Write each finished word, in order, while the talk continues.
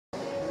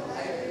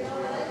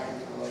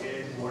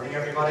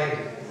Everybody.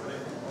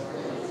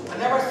 I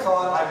never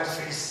thought I would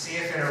feel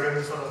safe in a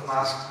room full of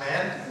masked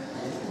men.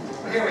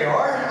 But here we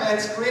are.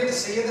 It's great to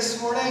see you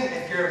this morning.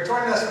 If you're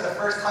joining us for the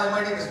first time,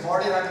 my name is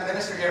Marty and I'm the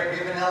minister here at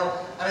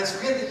Ravenhill. And it's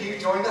great that you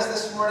joined us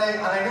this morning.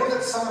 And I know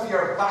that some of you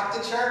are back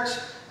to church,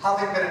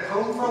 having been at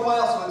home for a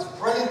while, so it's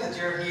brilliant that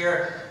you're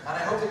here. And I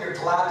hope that you're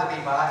glad to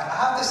be back. I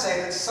have to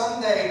say that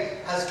Sunday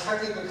has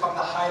quickly become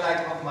the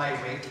highlight of my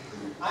week.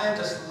 I am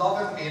just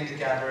loving being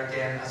together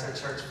again as a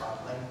church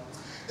family.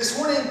 This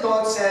morning,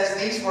 God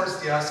says these words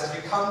to us as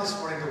we come this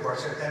morning to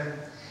worship Him.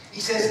 He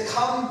says,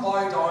 "Come,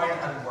 bow down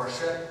and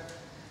worship,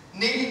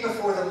 kneeling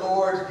before the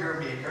Lord your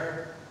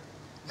Maker.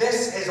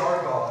 This is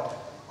our God,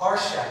 our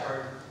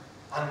shepherd,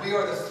 and we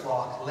are the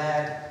flock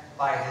led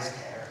by His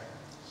care."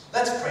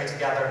 Let's pray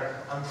together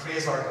and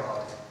praise our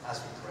God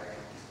as we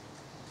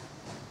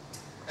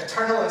pray.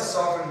 Eternal and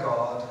sovereign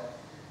God,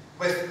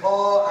 with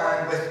awe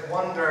and with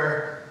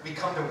wonder, we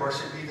come to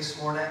worship you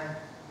this morning,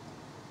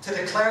 to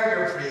declare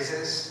your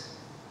praises,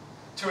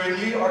 to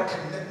renew our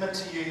commitment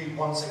to you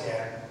once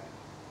again.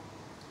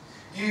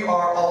 You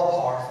are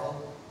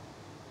all-powerful.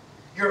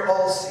 You're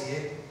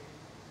all-seeing.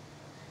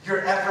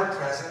 You're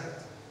ever-present.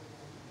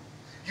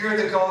 You're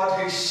the God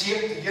who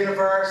shaped the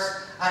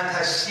universe and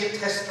has shaped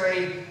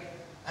history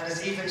and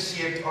has even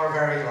shaped our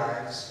very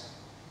lives.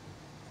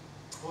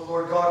 Oh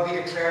Lord God, we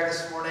declare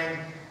this morning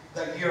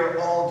that you're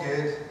all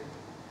good,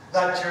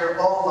 that you're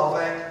all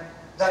loving,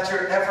 that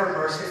you're ever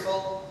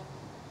merciful.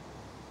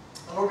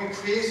 And Lord, we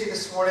praise you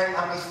this morning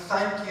and we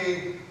thank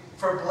you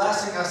for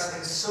blessing us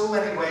in so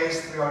many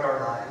ways throughout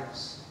our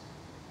lives.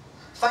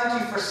 Thank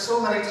you for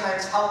so many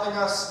times helping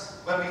us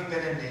when we've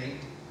been in need.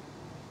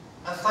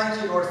 And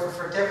thank you, Lord, for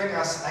forgiving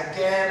us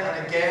again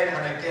and again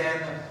and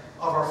again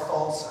of our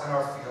faults and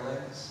our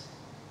failings.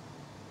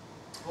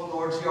 Oh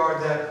Lord, you are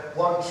the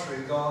one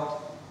true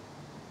God.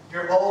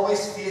 You're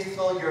always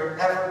faithful, you're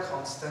ever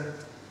constant.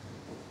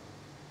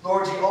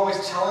 Lord, you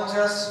always challenge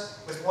us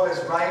with what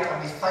is right,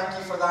 and we thank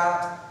you for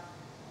that.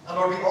 And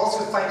Lord, we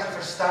also thank you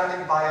for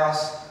standing by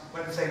us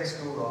when things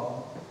go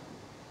wrong.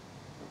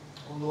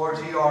 Oh Lord,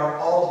 you are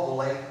all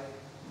holy,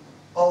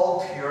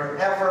 all pure,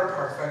 ever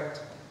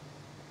perfect.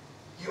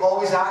 You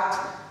always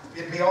act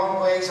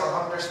beyond ways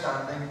our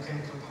understanding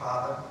can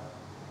fathom.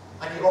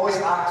 And you always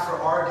act for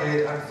our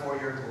good and for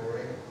your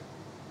glory.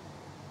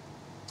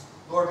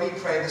 Lord, we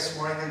pray this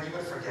morning that you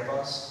would forgive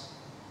us.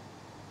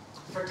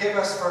 Forgive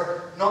us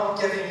for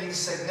not giving you the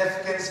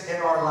significance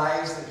in our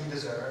lives that you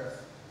deserve.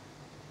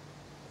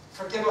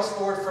 Forgive us,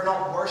 Lord, for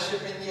not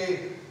worshipping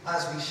you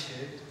as we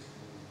should.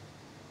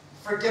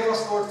 Forgive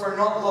us, Lord, for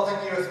not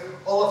loving you with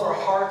all of our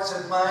hearts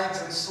and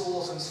minds and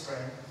souls and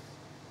strength.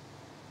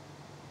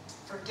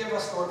 Forgive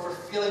us, Lord, for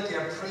failing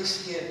to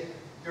appreciate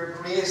your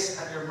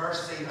grace and your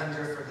mercy and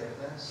your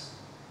forgiveness.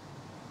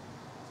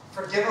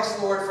 Forgive us,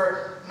 Lord,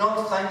 for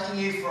not thanking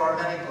you for our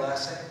many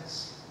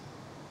blessings.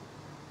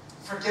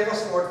 Forgive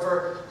us, Lord,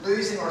 for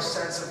losing our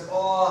sense of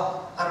awe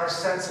and our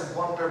sense of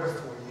wonder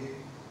before you.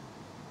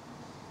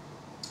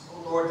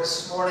 Oh Lord,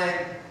 this morning,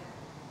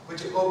 would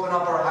you open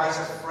up our eyes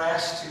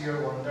afresh to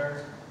your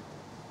wonder?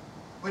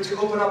 Would you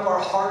open up our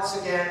hearts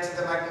again to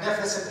the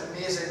magnificent,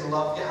 amazing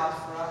love you have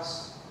for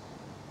us?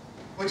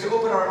 Would you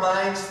open our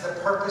minds to the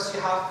purpose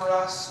you have for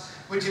us?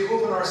 Would you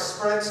open our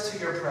spirits to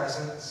your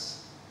presence?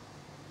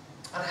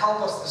 And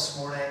help us this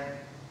morning,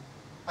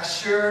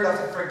 assured of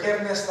the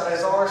forgiveness that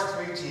is ours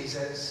through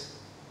Jesus,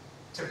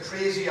 to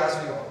praise you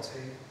as we ought to.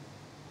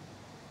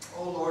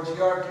 Oh Lord,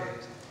 you are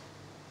good,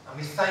 and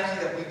we thank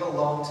you that we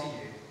belong to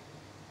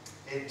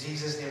you. In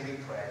Jesus' name we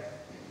pray.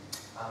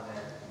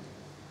 Amen.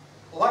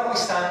 Well, why don't we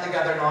stand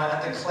together now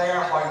and declare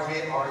how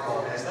great our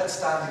God is. Let's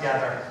stand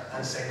together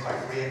and sing how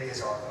great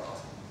is our God.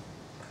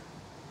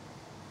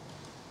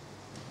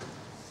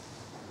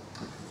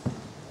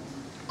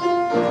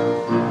 Love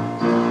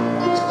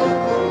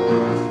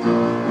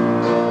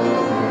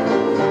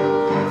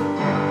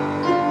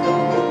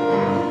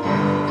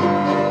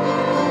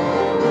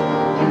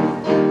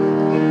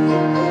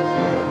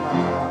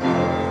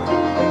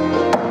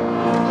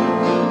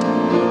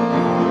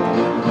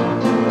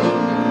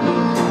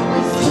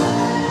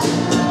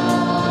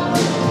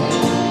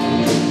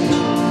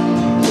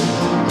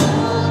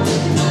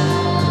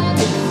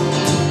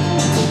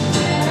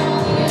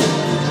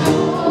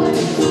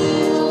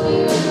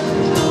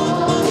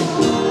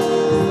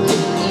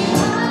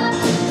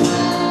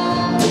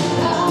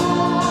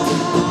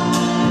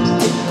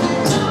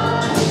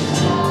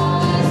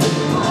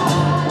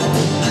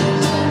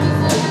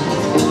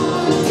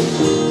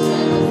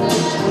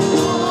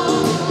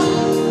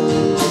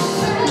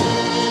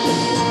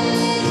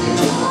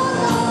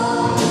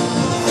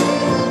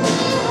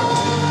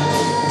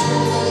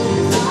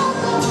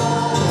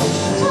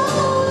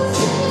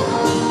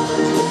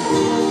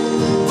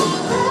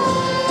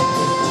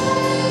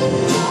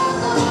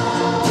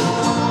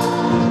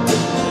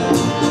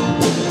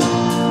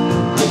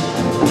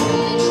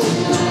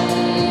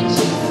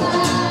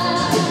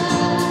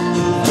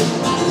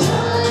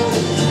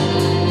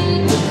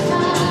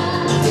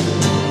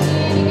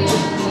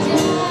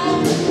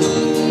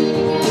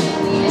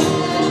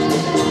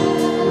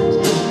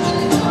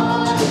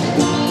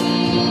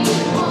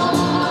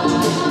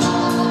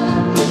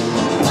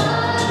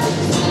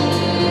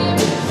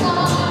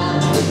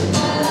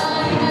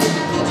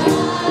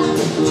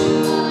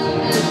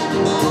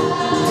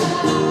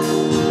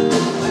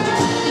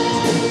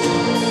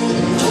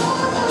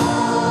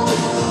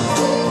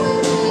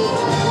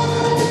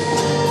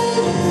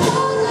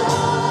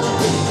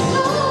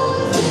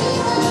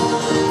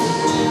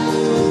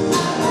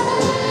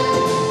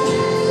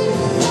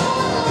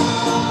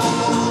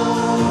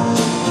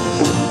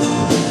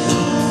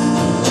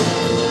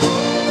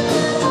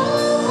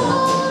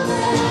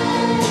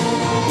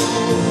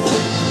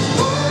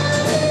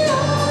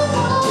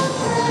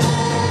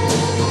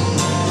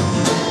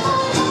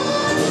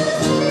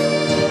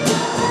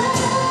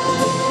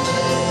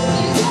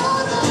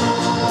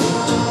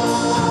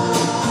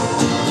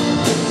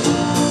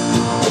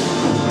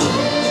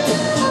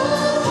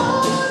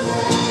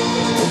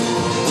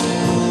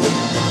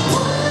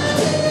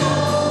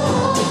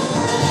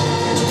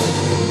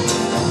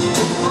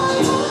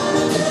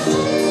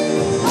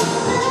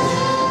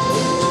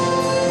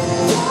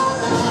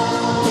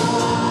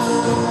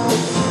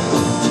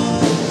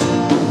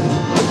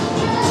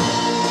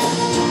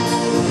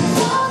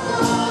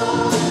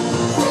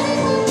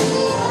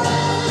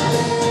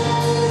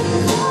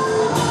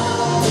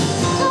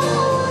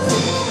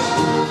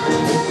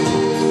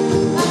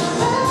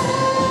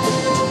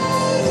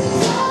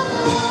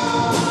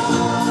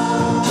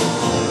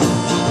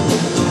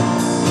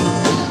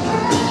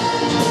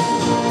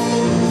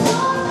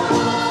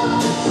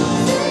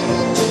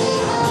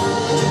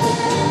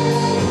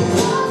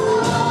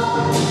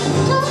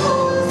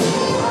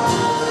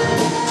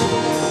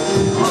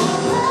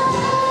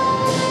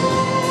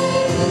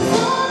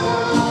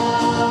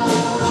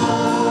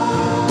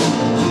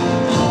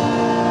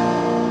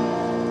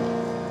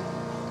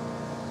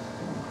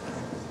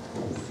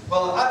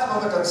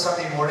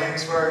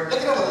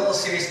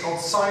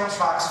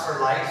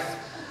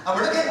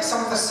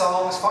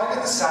songs found in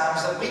the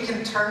Psalms that we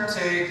can turn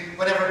to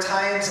whenever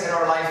times in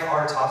our life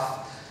are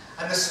tough.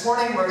 And this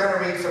morning we're going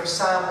to read from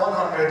Psalm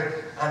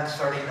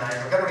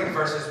 139. We're going to read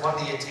verses 1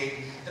 to 18.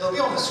 It'll be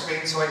on the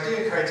screen, so I do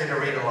encourage you to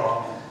read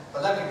along.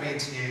 But let me read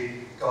to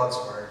you God's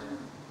Word.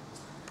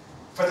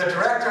 For the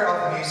director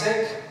of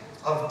music,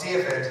 of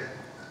David,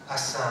 a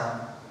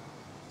psalm.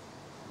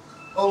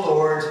 O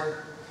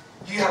Lord,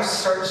 you have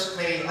searched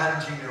me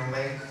and you know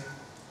me.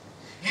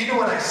 You know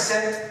when I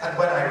sit and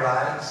when I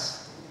rise.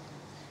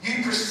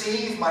 You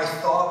perceive my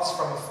thoughts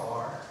from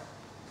afar.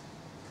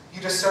 You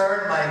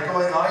discern my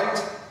going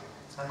out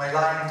and my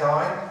lying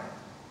down.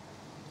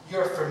 You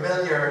are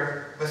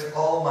familiar with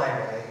all my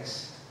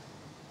ways.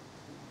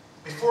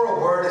 Before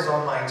a word is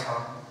on my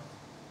tongue,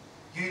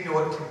 you know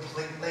it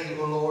completely,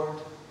 O Lord.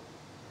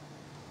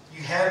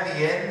 You hem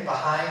me in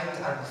behind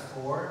and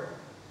before.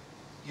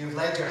 You've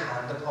laid your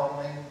hand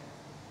upon me.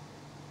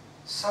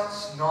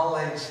 Such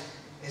knowledge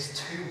is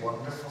too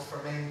wonderful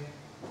for me,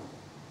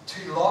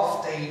 too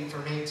lofty for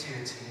me to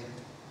attain.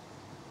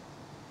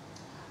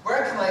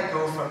 Where can I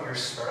go from your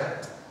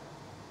spirit?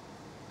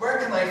 Where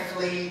can I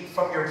flee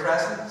from your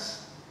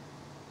presence?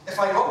 If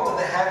I go up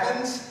to the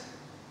heavens,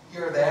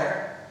 you're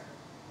there.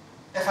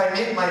 If I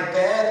make my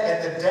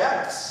bed in the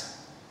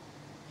depths,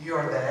 you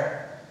are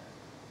there.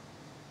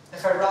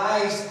 If I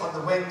rise on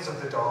the wings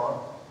of the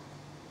dawn,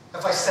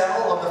 if I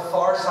settle on the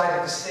far side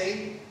of the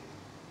sea,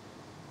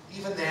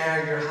 even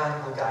there your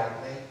hand will guide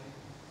me.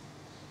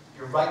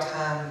 Your right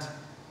hand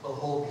will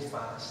hold me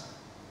fast.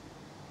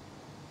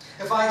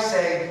 If I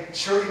say,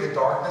 surely the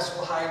darkness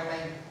will hide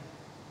me,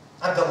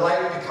 and the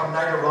light will become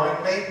night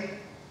around me,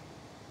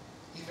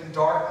 even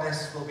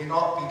darkness will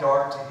not be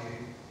dark to you.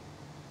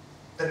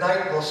 The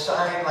night will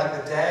shine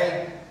like the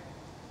day,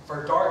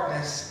 for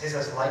darkness is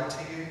as light to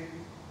you.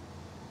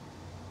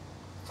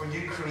 For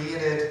you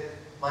created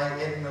my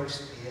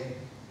inmost being.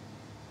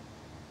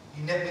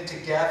 You knit me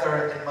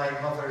together in my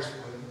mother's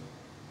womb.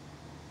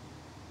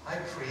 I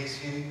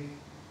praise you,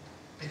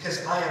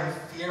 because I am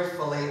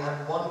fearfully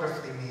and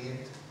wonderfully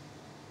made.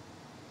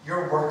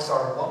 Your works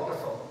are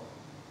wonderful.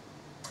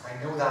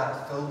 I know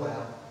that full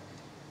well.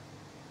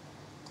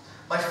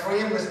 My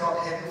frame was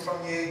not hidden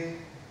from you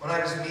when I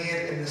was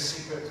made in the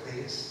secret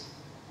place,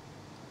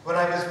 when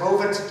I was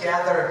woven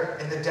together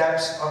in the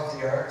depths of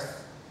the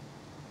earth.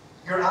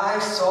 Your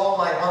eyes saw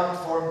my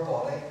unformed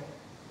body.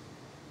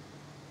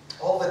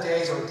 All the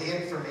days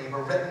ordained for me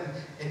were written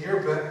in your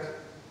book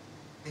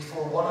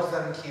before one of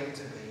them came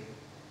to be.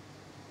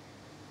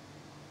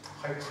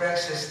 How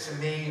precious to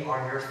me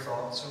are your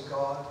thoughts, O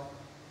God.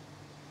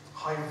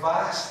 How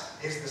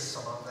vast is the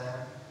sum of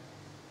them.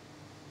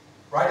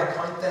 Were I to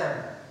count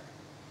them,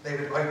 they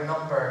would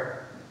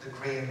outnumber the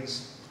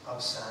grains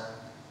of sand.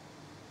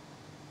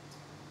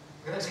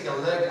 We're going to take a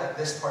look at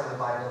this part of the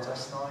Bible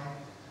just now.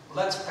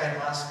 Let's pray and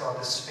ask God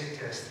to speak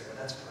to us through it.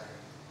 Let's pray.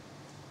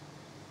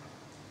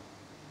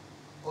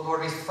 Oh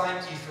Lord, we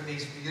thank you for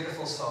these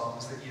beautiful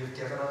songs that you have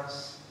given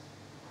us.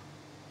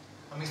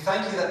 And we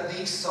thank you that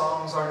these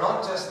songs are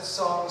not just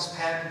songs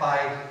penned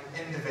by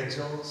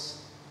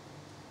individuals,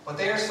 but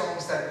they are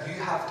songs that you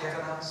have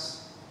given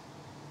us.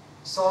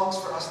 Songs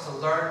for us to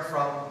learn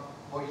from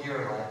what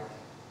you're like.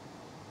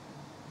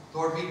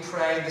 Lord, we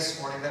pray this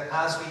morning that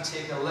as we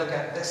take a look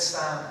at this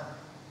psalm,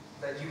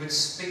 that you would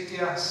speak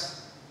to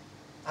us,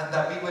 and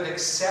that we would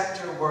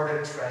accept your word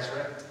and treasure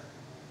it.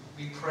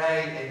 We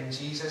pray in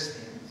Jesus'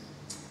 name.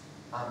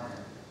 Amen.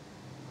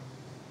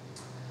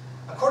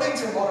 According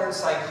to modern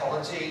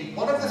psychology,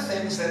 one of the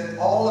things that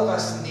all of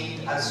us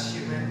need as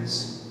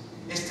humans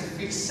is to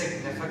feel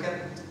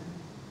significant.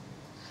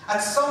 At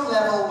some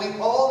level, we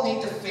all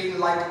need to feel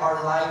like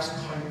our lives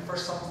count for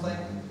something,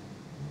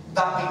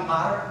 that we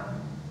matter.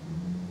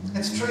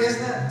 It's true,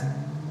 isn't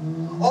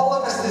it? All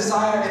of us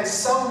desire in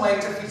some way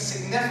to feel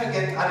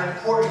significant and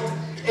important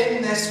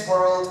in this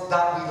world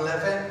that we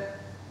live in.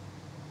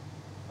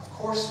 Of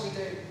course we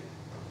do.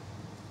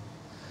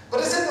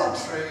 But is it not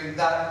true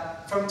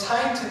that from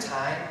time to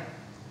time,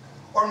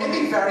 or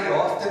maybe very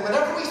often,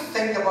 whenever we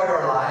think about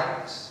our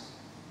lives,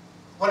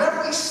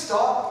 whenever we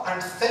stop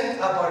and think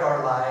about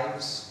our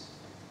lives,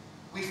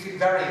 we feel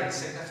very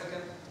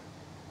insignificant?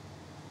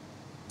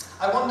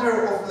 I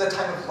wonder, over the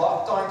time of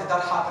lockdown, did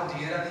that happen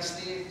to you at any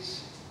stage?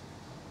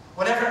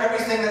 Whenever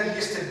everything that you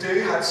used to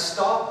do had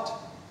stopped,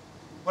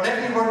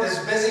 whenever you weren't as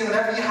busy,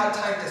 whenever you had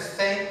time to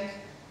think,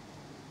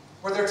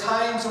 were there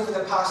times over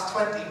the past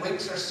 20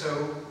 weeks or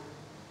so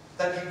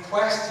that you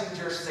questioned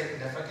your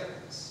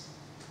significance?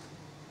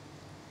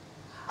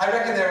 I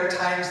reckon there are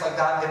times like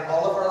that in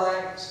all of our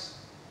lives.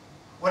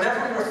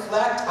 Whenever we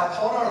reflect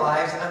upon our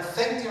lives and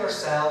think to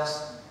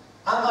ourselves,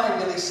 am I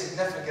really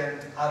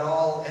significant at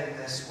all in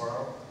this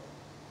world?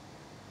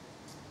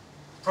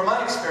 From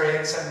my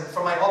experience and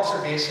from my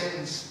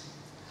observations,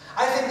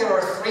 I think there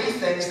are three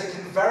things that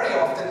can very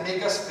often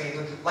make us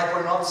feel like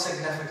we're not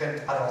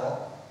significant at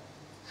all.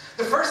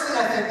 The first thing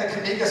I think that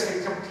can make us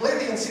feel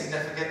completely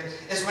insignificant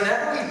is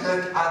whenever we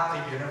look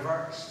at the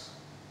universe.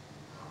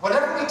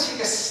 Whenever we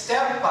take a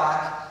step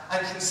back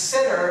and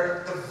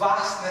consider the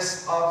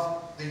vastness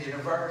of the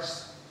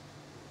universe.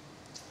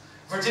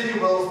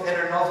 Virginia Woolf, in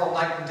her novel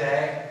Night and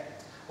Day,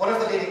 one of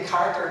the leading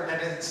characters in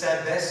it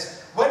said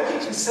this: when you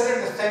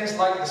consider the things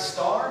like the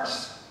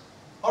stars,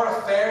 our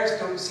affairs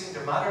don't seem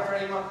to matter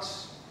very much,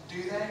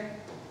 do they?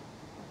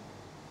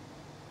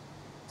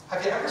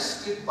 Have you ever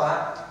stood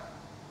back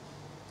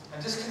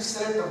and just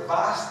considered the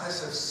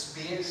vastness of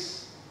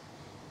space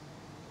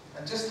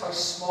and just how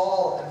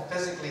small and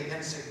physically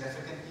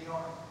insignificant you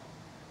are?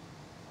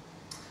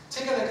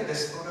 Take a look at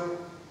this photo,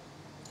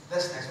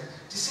 this next one.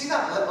 Do you see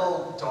that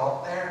little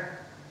dot there?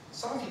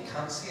 Some of you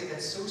can't see it,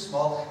 it's so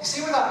small. You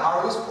see where that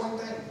arrow's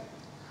pointing?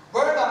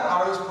 Where that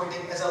arrow's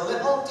pointing is a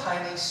little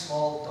tiny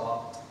small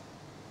dot.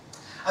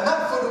 And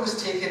that photo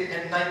was taken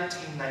in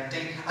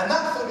 1990, and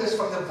that photo is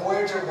from the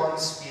Voyager 1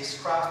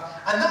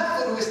 spacecraft, and that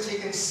photo was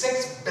taken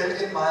 6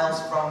 billion miles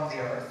from the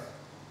Earth.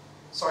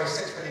 Sorry,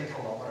 6 billion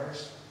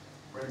kilometers.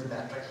 We're in the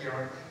metric here,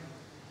 aren't we?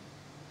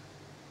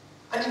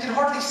 And you can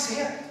hardly see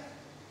it.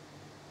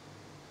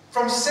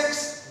 From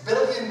 6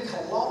 billion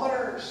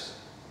kilometers,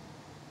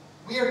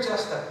 we are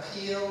just a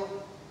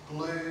pale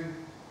blue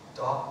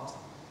dot.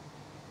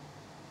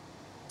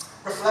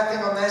 Reflecting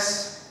on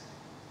this,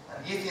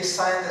 an atheist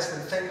scientist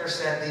and thinker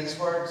said these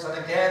words,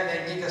 and again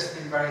they make us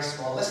feel very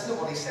small. Listen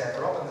to what he said,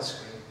 they're up on the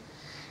screen.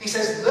 He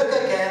says, look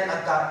again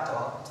at that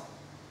dot.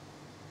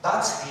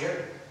 That's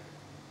here.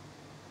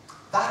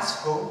 That's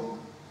home.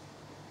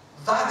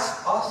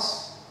 That's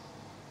us.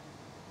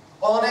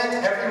 On it,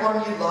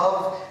 everyone you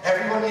love,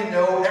 everyone you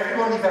know,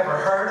 everyone you've ever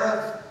heard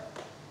of,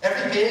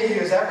 every being who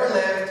has ever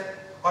lived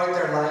out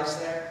their lives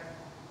there.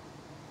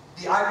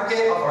 The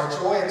aggregate of our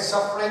joy and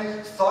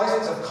suffering,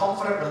 thousands of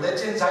confident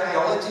religions,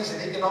 ideologies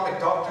and economic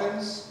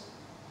doctrines,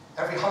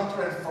 every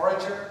hunter and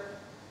forager,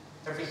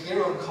 every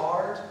hero and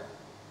coward,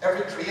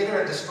 every creator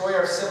and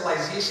destroyer of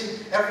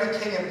civilization, every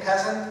king and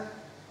peasant,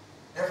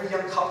 every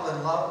young couple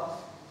in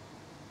love,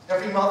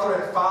 every mother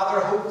and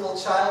father, hopeful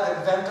child,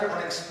 inventor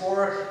and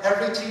explorer,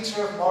 every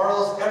teacher of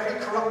morals, every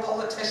corrupt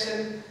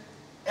politician,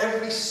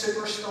 every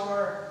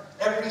superstar,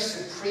 every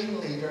supreme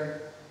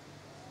leader,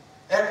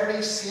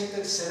 every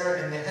sainted sinner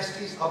in the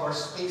histories of our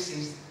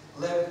species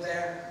lived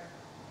there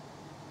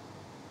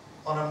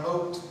on a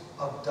mote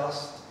of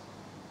dust,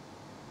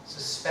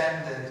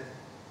 suspended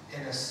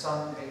in a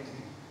sun ideal.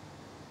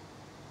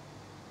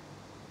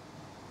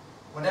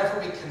 Whenever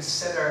we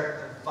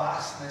consider the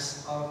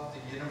vastness of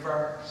the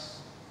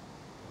universe,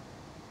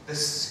 the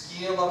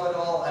scale of it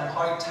all, and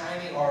how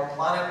tiny our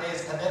planet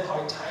is, and then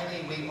how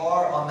tiny we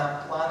are on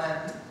that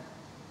planet,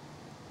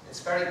 it's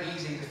very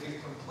easy to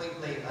feel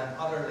completely and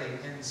utterly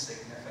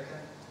insignificant.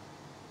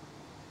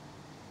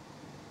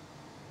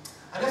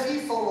 And if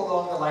you follow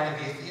along the line of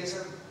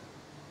atheism,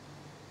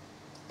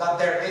 that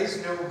there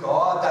is no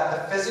God,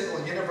 that the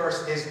physical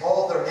universe is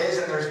all there is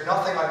and there's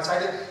nothing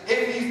outside it,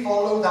 if you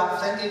follow that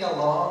thinking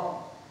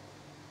along,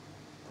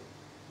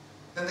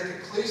 then the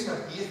conclusion of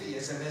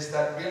atheism is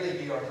that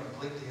really you are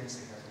completely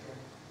insignificant.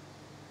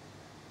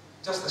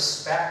 Just a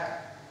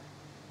speck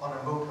on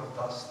a mote of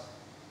dust,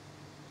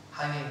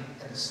 hanging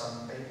in a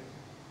sunbeam.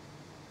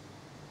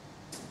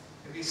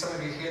 Maybe some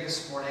of you here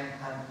this morning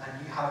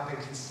and you have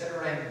been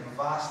considering the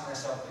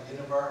vastness of the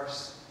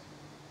universe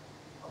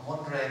and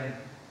wondering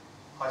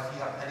if you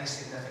have any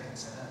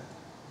significance in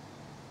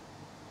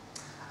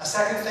it. A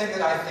second thing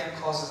that I think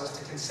causes us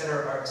to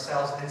consider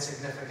ourselves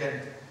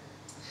insignificant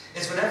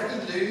is whenever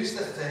we lose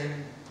the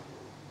thing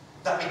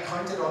that we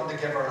counted on to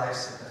give our life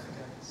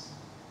significance.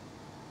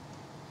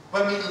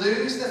 When we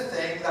lose the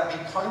thing that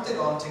we counted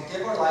on to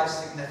give our life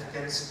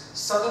significance,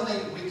 suddenly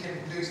we can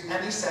lose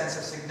any sense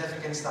of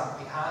significance that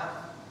we have.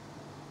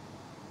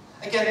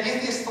 Again,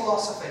 atheist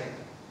philosophy.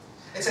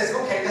 It says,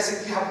 okay,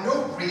 listen, you have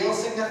no real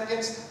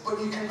significance, but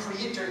you can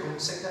create your own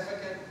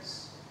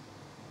significance.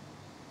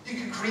 You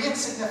can create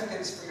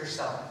significance for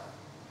yourself.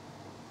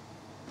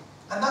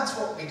 And that's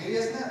what we do,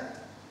 isn't it?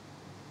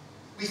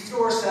 We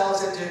throw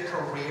ourselves into a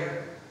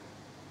career,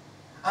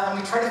 and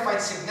we try to find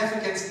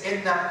significance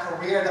in that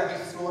career that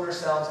we've thrown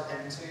ourselves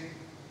into.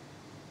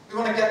 We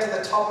want to get to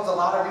the top of the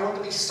ladder. We want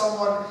to be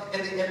someone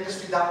in the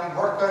industry that we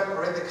work in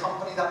or in the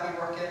company that we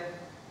work in.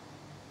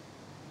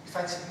 We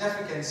find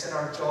significance in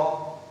our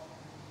job.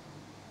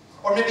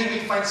 Or maybe we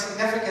find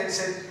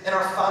significance in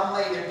our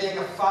family, in being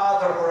a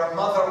father or a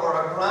mother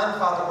or a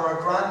grandfather or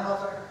a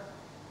grandmother.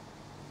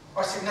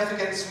 Our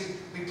significance,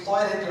 we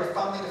plow it into our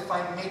family to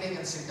find meaning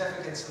and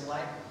significance in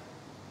life.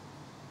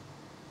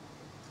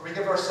 Or we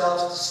give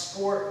ourselves to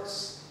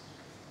sports,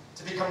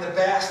 to become the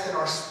best in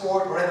our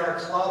sport or in our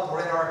club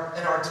or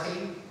in our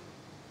team.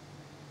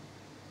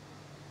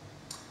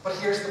 But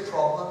here's the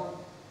problem.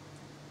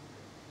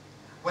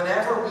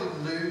 Whenever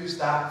we lose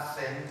that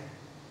thing,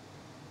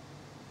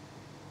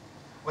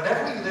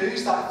 whenever we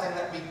lose that thing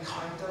that we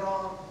counted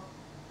on,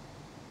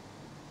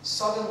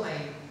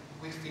 suddenly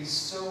we feel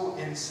so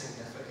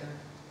insignificant.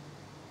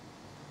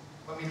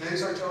 When we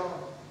lose our job,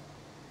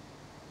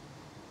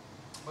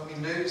 when we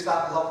lose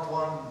that loved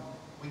one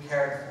we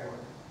cared for,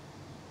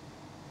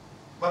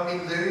 when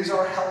we lose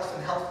our health,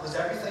 and health was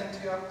everything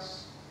to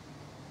us,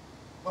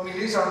 when we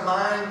lose our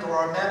mind or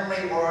our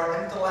memory or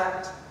our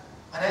intellect,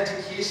 and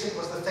education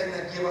was the thing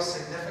that gave us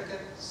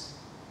significance.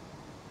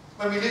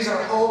 When we lose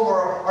our home or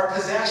our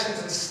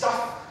possessions and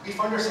stuff, we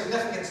find our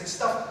significance in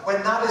stuff.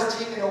 When that is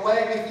taken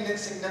away, we feel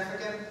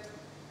insignificant.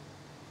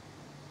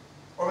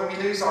 Or when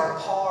we lose our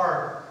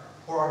power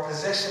or our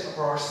position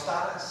or our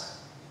status.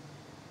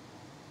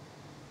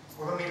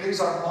 Or when we lose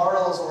our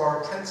morals or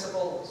our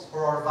principles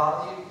or our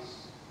values.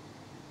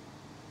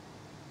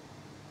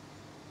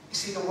 You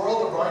see, the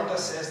world around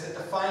us says that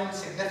to find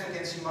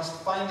significance, you must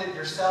find it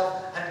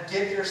yourself and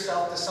give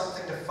yourself to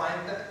something to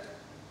find it.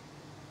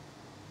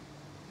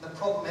 And the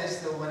problem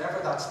is, though, whenever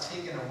that's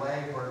taken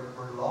away,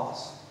 we're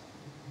lost.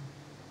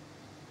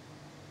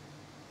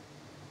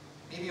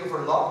 Maybe over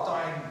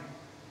lockdown,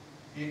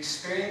 you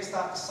experienced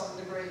that to some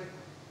degree.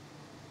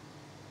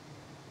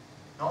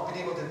 Not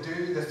being able to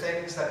do the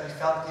things that you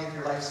felt gave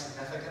your life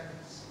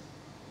significance.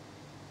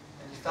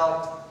 And you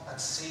felt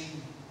at sea,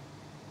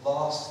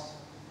 lost.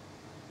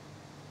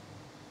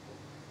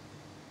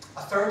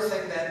 A third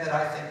thing then that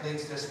I think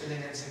leads to us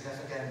feeling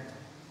insignificant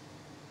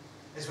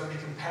is when we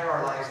compare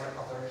our lives with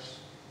others.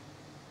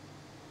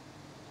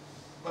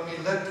 When we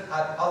look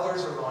at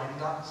others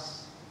around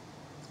us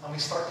and we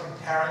start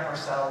comparing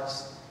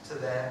ourselves to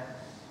them.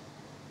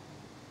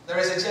 There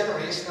is a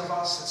generation of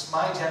us, it's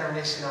my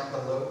generation and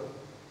below,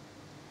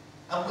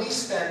 and we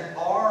spend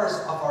hours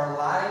of our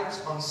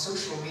lives on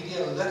social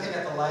media looking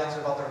at the lives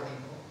of other people.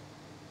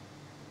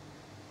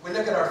 We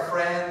look at our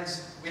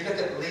friends, we look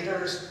at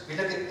leaders, we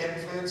look at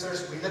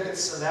influencers, we look at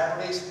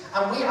celebrities,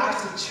 and we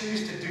actually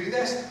choose to do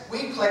this.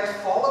 We click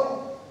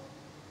follow.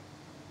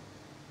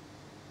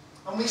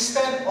 And we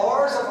spend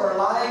hours of our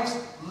lives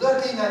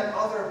looking at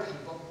other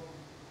people,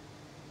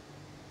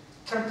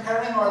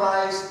 comparing our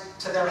lives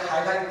to their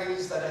highlight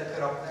reels that I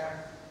put up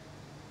there.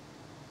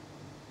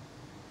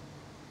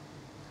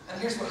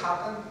 And here's what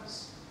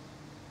happens.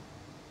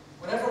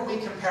 Whenever we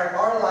compare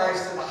our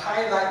lives to the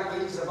highlight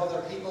reels of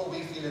other people,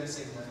 we feel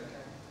insignificant.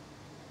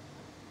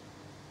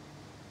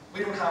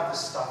 We don't have the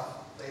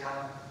stuff they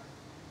have.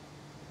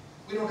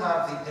 We don't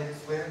have the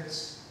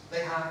influence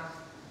they have.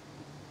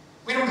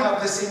 We don't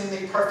have the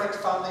seemingly perfect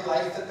family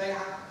life that they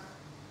have.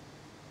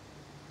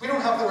 We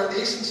don't have the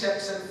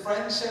relationships and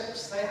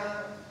friendships they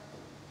have.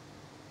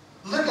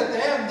 Look at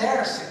them,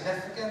 they're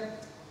significant.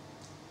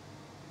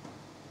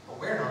 But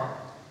we're not.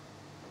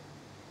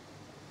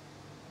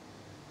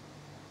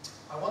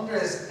 I wonder,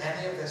 is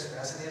any of this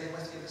resonating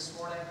with you this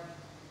morning?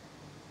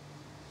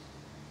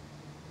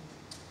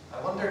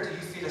 I wonder, do you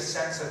feel a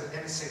sense of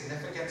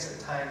insignificance at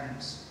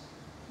times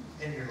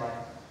in your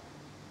life?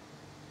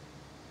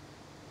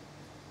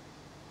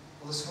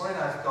 Well, this morning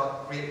I've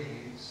got great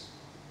news.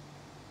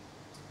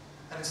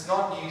 And it's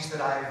not news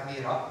that I've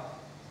made up.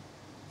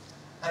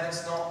 And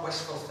it's not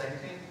wishful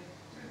thinking.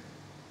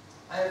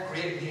 I have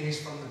great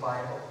news from the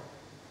Bible.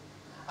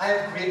 I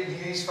have great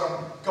news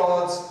from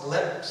God's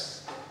lips.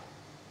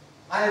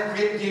 I have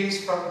great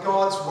news from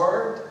God's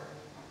Word.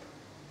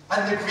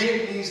 And the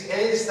great news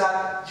is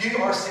that you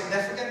are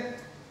significant.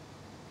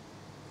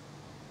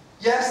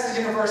 Yes,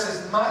 the universe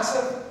is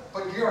massive,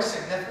 but you are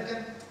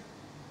significant.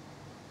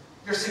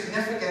 You're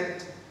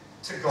significant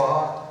to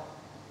God.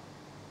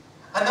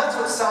 And that's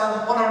what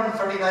Psalm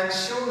 139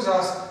 shows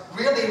us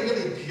really,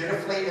 really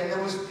beautifully in the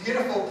most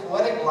beautiful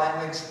poetic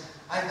language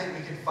I think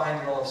we can find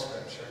in all of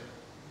Scripture.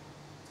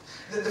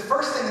 The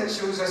first thing that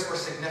shows us we're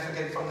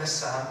significant from this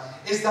psalm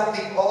is that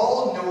the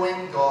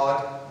all-knowing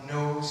God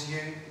knows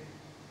you.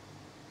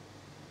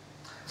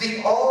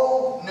 The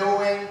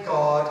all-knowing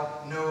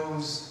God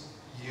knows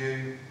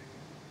you.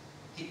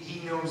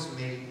 He knows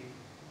me.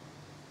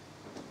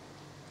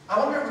 I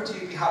wonder, would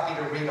you be happy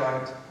to read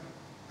out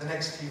the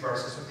next few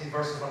verses with me,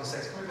 verses 1 to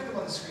 6. Can we put them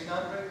on the screen,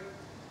 Andrew?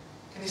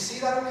 Can you see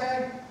that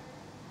okay?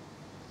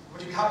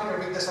 Would you be happy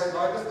to read this out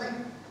loud with me?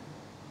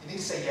 You need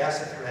to say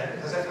yes if you're in,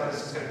 because if not,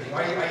 this is going to be...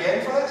 Are you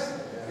in for this?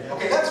 Yeah.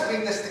 Okay, let's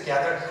read this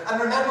together.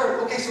 And remember,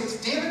 okay, so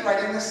it's David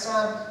writing this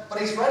psalm, but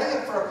he's writing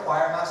it for a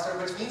choir master,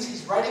 which means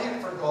he's writing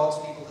it for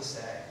God's people to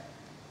say.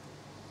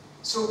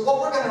 So what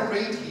we're going to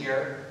read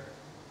here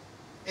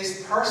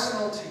is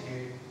personal to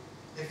you,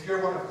 if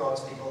you're one of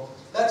God's people.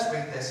 Let's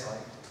read this out.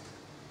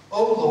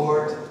 O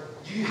Lord,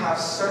 you have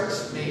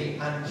searched me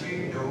and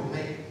you know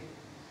me.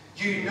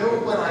 You know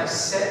when I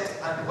sit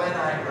and when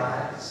I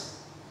rise.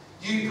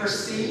 You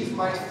perceive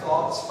my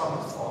thoughts from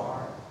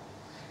afar.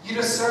 You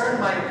discern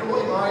my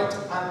going out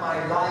and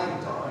my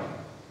lying down.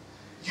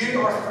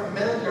 You are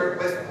familiar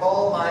with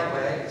all my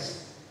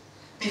ways.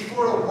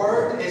 Before a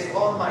word is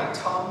on my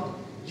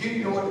tongue,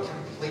 you know it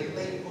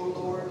completely, O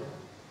Lord.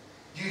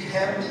 You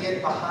hem me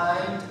in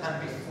behind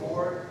and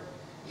before.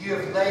 You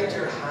have laid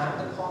your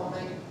hand upon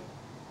me.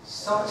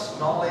 Such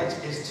knowledge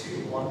is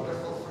too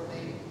wonderful for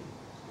me,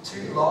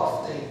 too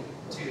lofty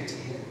to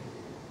attain.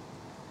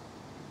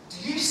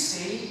 Do you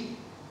see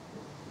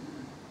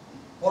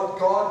what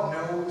God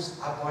knows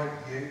about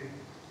you?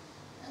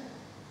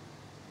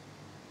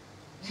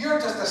 You're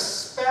just a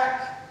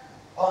speck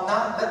on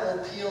that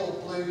little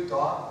pale blue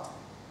dot.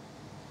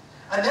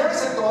 And there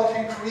is a God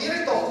who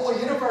created the whole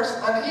universe,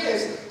 and He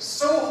is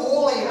so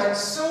holy and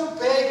so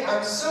big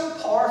and so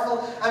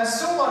powerful and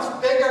so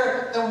much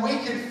bigger than we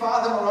can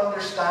fathom or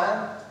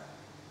understand.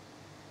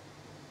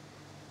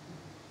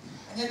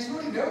 And yet, you know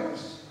what He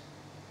knows?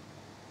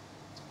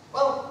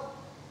 Well,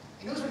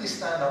 He knows when you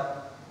stand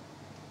up,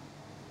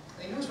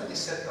 and He knows when you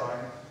sit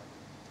down,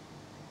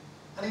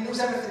 and He knows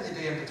everything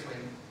you do in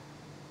between.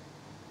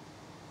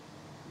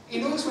 He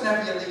knows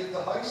whenever you leave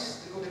the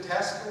house to go to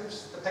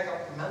Tesco's to pick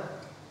up the milk.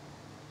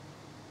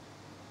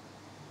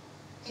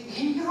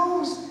 He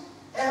knows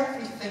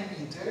everything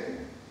you do.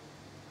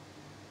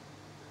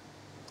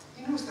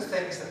 He knows the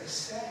things that you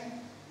say,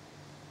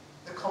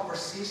 the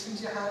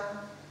conversations you have.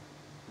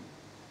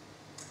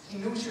 He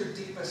knows your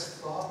deepest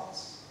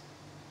thoughts.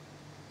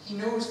 He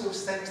knows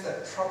those things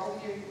that trouble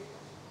you,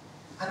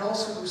 and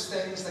also those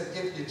things that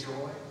give you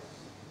joy.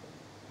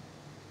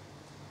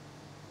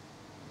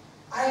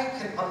 I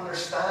can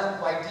understand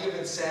why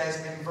David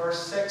says in verse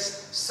 6,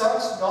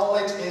 such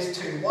knowledge is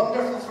too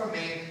wonderful for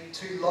me,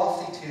 too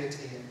lofty to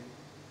attain.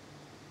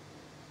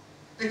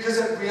 Because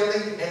it really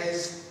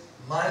is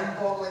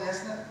mind-boggling,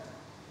 isn't it?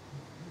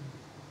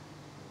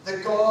 The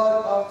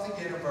God of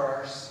the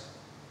universe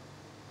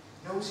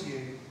knows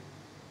you,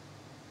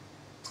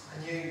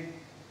 and you,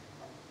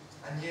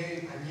 and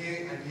you, and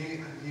you, and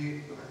you, and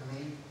you, and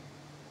me.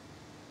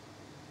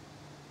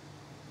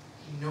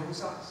 He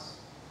knows us.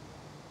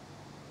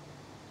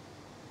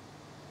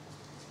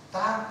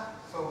 That,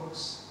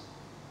 folks,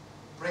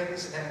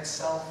 brings in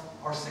itself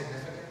our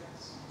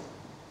significance.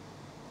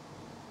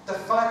 The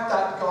fact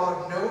that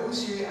God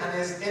knows you and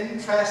is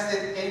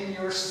interested in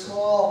your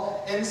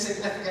small,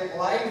 insignificant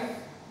life,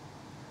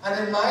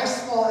 and in my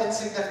small,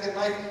 insignificant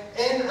life,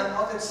 in and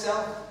of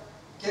itself,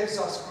 gives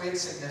us great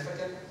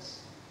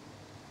significance.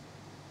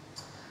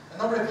 A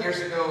number of years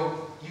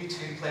ago,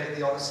 U2 played at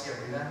the Odyssey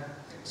Arena.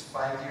 I think it was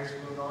 5 years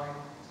ago now.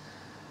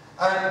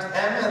 And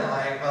Emma and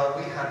I, well,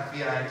 we had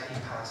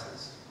VIP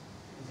passes.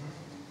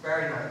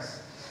 Very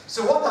nice.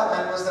 So what that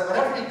meant was that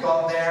whenever we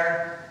got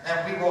there,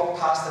 and we walked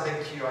past the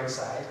big queue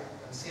outside,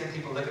 and seeing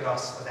people look at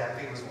us with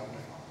envy was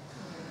wonderful.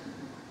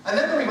 And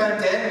then when we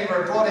went in, we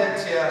were brought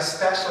into a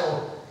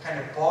special kind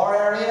of bar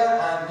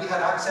area, and we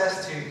had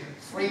access to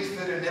free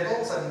food and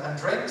nibbles and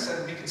drinks,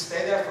 and we could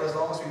stay there for as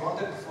long as we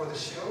wanted before the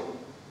show.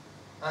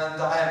 And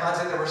I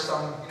imagine there were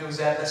some,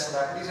 Z-list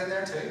celebrities in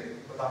there too,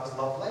 but that was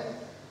lovely.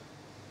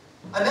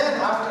 And then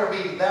after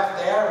we left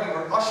there, we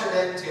were ushered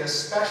into a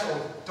special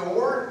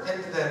door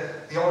into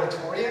the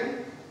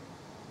auditorium.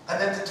 And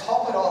then to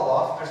top it all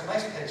off, there's a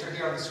nice picture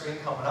here on the screen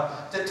coming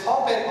up. To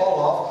top it all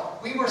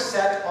off, we were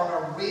set on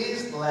a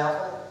raised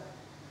level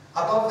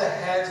above the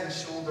heads and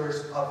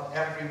shoulders of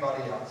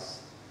everybody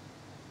else.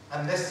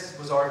 And this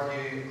was our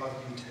view of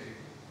U2.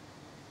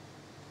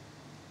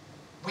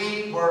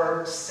 We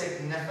were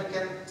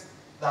significant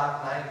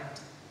that night.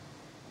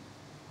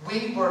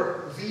 We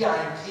were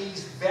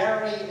VIPs,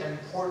 very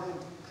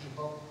important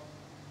people.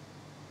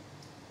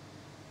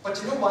 But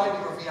you know why we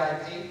were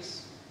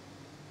VIPs?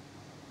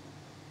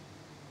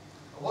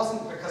 It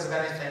wasn't because of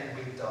anything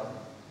we'd done.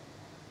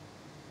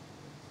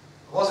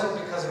 It wasn't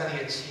because of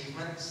any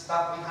achievements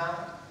that we had.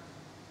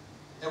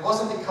 It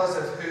wasn't because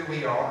of who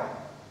we are.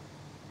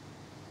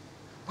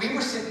 We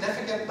were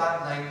significant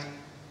that night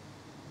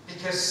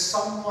because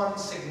someone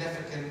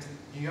significant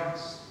knew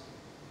us.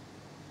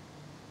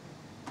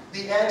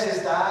 The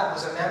Edge's dad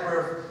was a member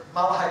of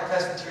Malahide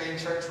Presbyterian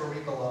Church where we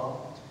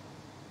belonged.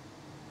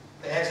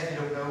 The Edge, if you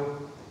don't know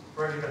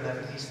where have you been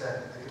living, he's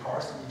the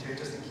guitarist in U2,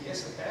 just in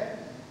case, okay?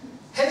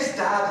 His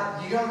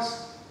dad knew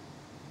us.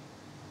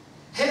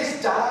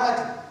 His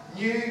dad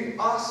knew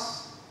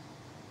us.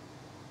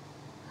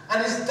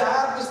 And his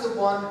dad was the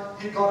one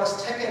who got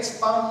us tickets,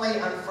 family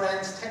and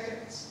friends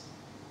tickets.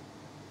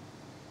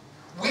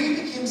 We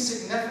became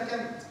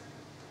significant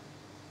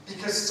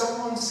because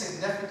someone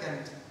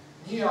significant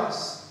knew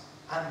us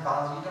and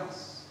valued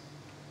us.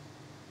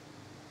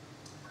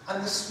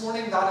 And this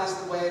morning, that is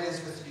the way it is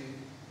with you.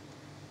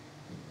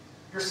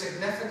 You're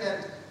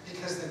significant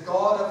because the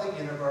God of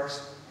the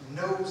universe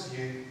knows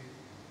you,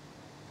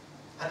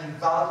 and He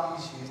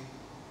values you,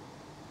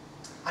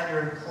 and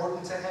you're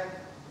important to Him,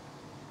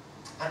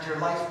 and your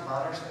life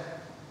matters to Him.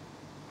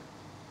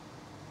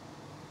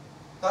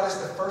 That is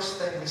the first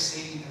thing we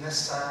see in this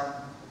psalm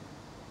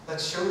that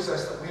shows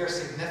us that we are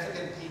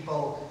significant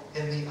people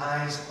in the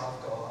eyes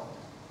of God.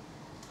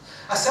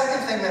 A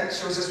second thing that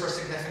shows us we're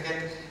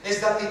significant is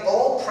that the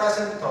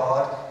all-present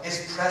God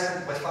is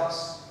present with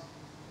us.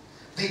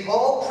 The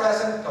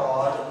all-present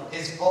God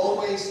is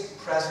always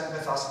present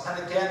with us. And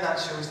again, that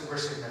shows that we're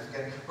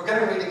significant. We're going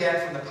to read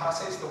again from the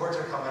passage. The words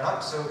are coming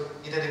up, so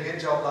you did a good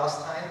job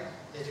last time.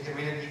 If you can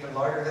read it even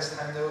louder this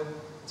time, though,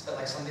 it's a bit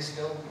like Sunday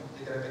school.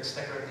 You get a big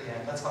sticker at the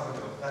end. Let's have a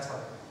go. Let's have a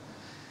go.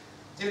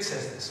 David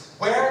says this: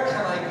 where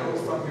can I go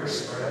from your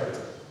spirit?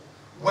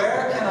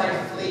 Where can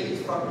I flee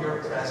from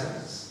your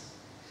presence?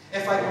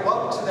 If I go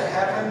up to the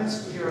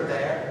heavens, you are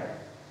there.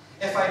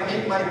 If I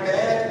make my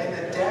bed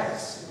in the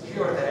depths,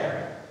 you are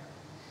there.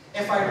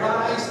 If I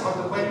rise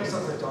on the wings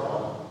of the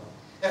dawn,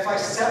 if I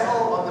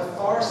settle on the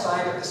far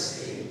side of the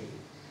sea.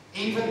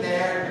 Even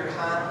there your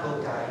hand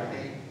will guide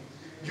me.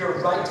 Your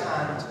right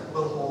hand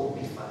will hold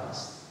me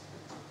fast.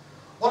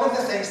 One of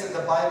the things that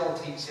the Bible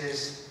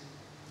teaches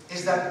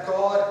is that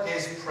God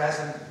is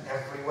present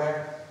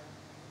everywhere.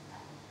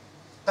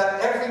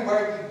 That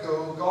everywhere you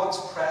go, God's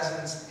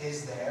presence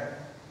is there.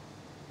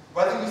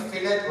 Whether you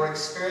feel it or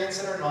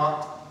experience it or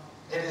not,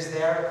 it is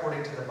there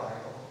according to the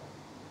Bible.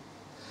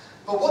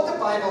 But what the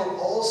Bible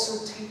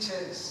also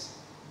teaches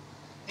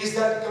is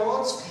that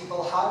God's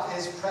people have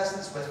His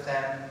presence with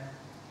them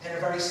in a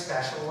very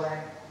special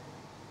way.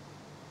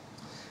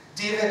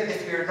 David,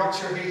 if you're not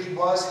sure who he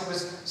was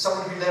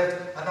someone who lived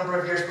a number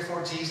of years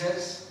before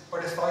Jesus,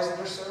 about 1,000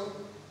 or so.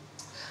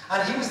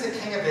 And he was the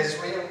king of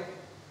Israel.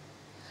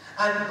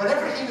 And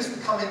whenever he was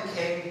becoming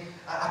king,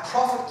 a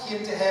prophet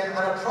came to him, and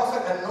a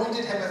prophet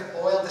anointed him with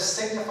oil to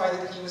signify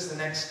that he was the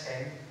next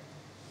king.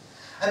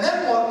 And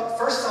then what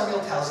 1 Samuel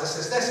tells us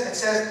is this. It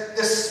says,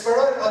 the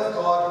Spirit of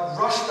God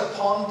rushed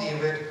upon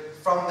David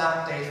from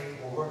that day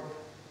forward.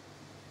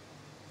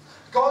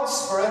 God's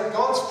Spirit,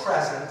 God's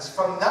presence,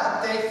 from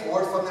that day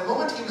forward, from the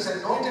moment he was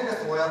anointed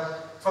with oil,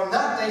 from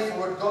that day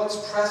forward, God's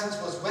presence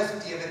was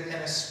with David in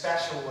a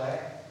special way.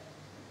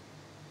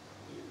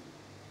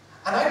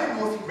 And I don't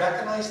know if you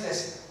recognize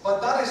this,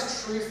 but that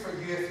is true for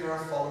you if you're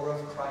a follower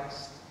of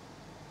Christ.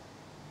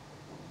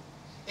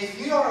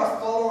 If you are a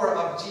follower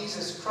of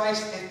Jesus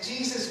Christ, if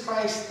Jesus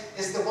Christ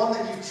is the one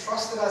that you've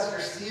trusted as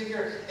your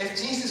Savior, if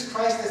Jesus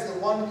Christ is the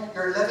one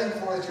you're living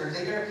for as your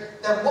leader,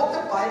 then what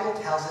the Bible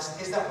tells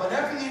us is that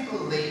whenever you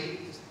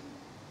believed,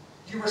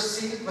 you were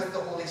sealed with the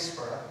Holy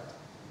Spirit.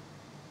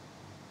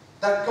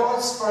 That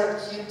God's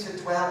Spirit came to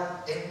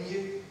dwell in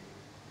you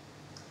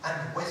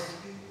and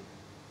with you.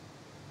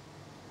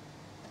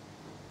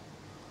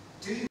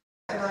 Do you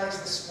recognize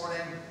this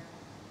morning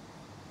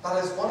that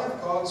as one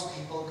of God's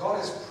people,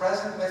 God is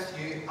present with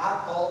you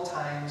at all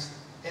times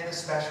in a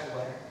special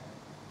way?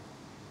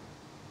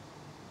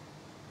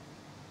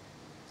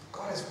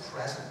 God is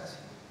present with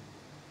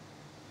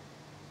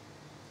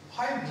you.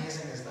 How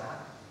amazing is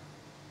that?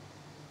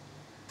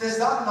 Does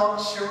that not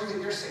show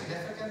that you're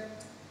significant?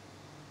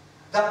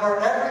 That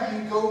wherever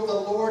you go,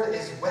 the Lord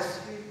is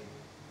with you.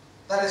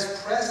 That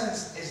His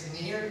presence is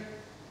near.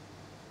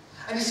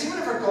 And you see,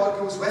 whenever God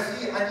goes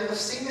with you, and you'll have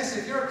seen this,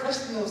 if you're a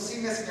Christian, you'll have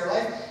seen this in your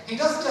life, He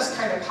doesn't just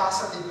kind of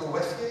passively go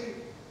with you.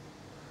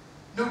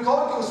 No,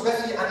 God goes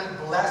with you and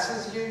He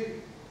blesses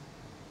you,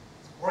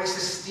 or He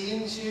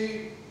sustains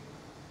you,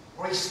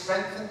 or He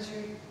strengthens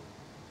you.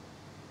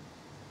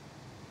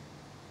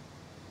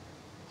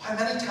 How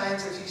many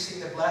times have you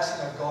seen the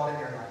blessing of God in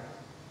your life?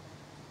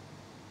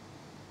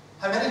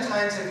 How many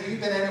times have you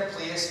been in a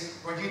place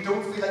where you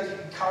don't feel like you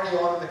can carry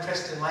on in the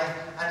Christian life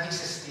and He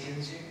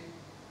sustains you?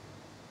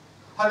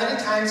 How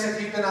many times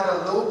have you been at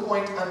a low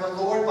point and the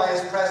Lord, by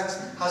His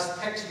presence, has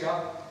picked you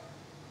up?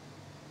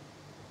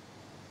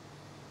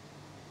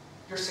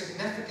 You're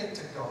significant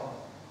to God.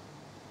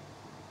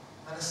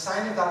 And a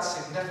sign of that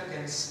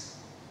significance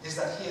is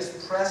that He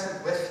is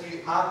present with you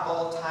at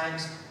all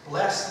times,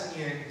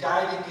 blessing you and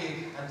guiding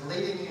you and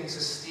leading you and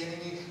sustaining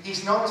you.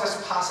 He's not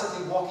just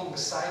passively walking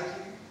beside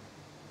you.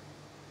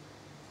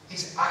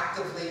 He's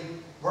actively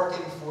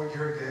working for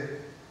your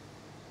good.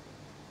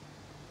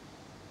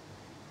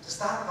 Does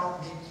that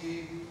not make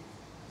you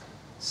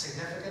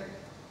significant?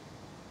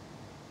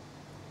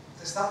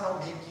 Does that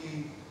not make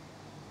you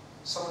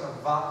someone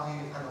of value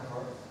and of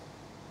worth?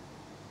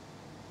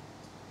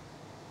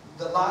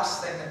 The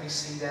last thing that we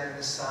see then in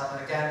this psalm,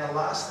 and again, the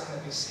last thing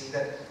that we see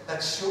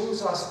that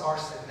shows us our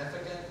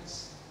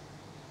significance,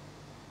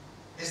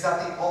 is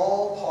that the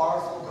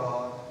all-powerful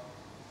God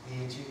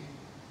made you.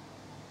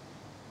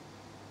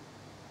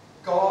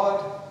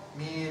 God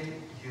made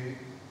you.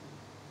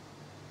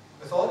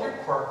 With all your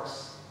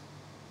quirks,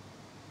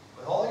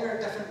 with all your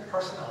different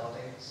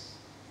personalities,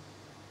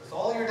 with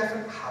all your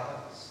different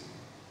habits,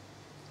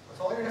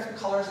 with all your different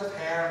colours of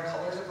hair and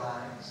colours of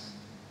eyes,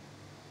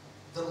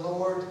 the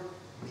Lord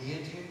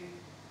made you.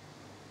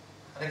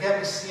 And again,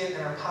 we see it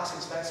in our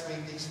passage. Let's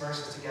read these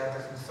verses together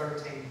from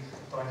 13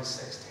 down to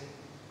 16.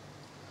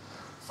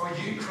 For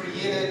you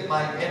created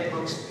my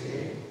inmost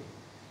being.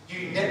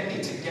 You knit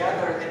me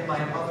together in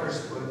my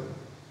mother's womb.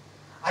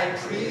 I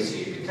praise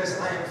you because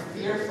I am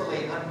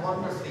fearfully and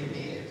wonderfully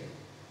made.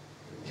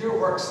 Your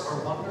works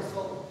are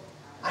wonderful.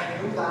 I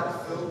know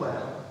that full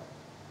well.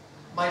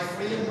 My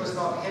frame was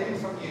not hidden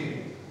from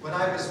you when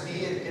I was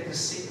made in the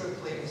secret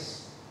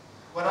place,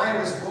 when I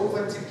was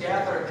woven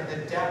together in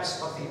the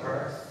depths of the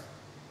earth.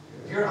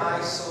 Your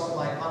eyes saw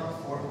my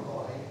unformed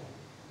body.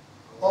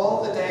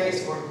 All the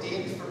days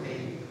ordained for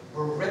me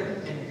were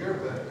written in your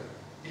book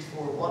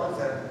before one of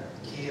them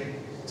came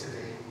to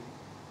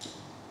be.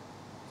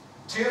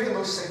 Two of the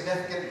most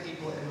significant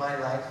people in my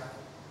life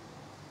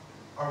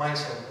are my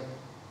children.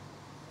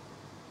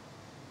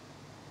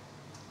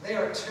 They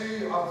are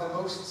two of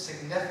the most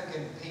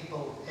significant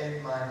people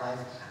in my life.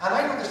 And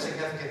I know they're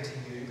significant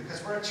to you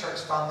because we're a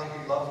church family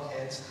who love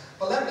kids.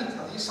 But let me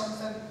tell you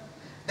something.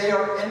 They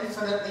are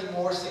infinitely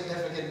more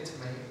significant to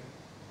me.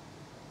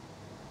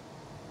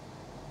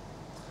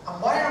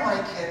 And why are my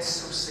my kids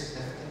so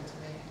significant to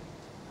me?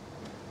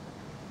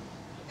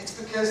 It's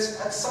because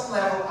at some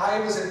level I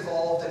was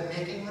involved in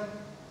making them.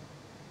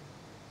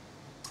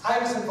 I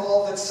was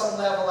involved at some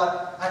level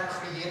at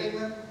creating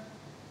them.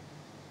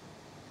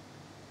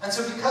 And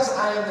so because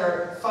I am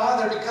their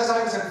father, because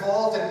I was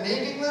involved in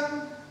making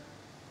them,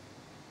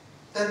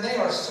 then they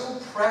are so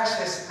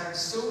precious and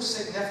so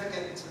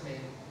significant to me.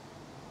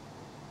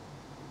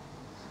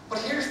 But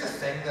here's the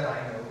thing that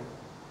I know.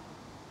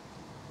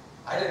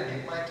 I didn't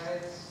make my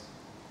kids.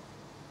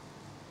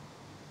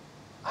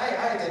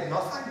 I did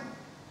nothing.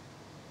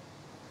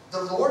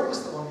 The Lord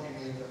was the one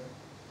who made them.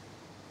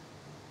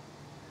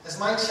 As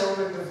my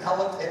children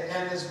developed in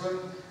Emma's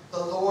womb,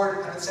 the Lord,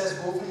 and it says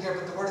woven here,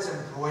 but the word is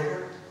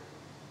embroidered.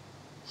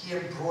 He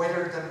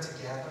embroidered them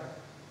together.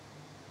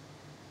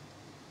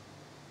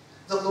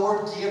 The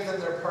Lord gave them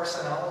their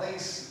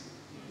personalities,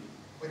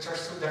 which are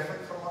so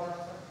different from one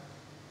another.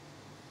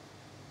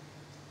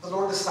 The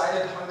Lord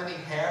decided how many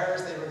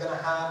hairs they were going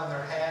to have on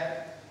their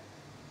head.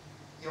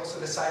 He also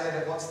decided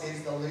at what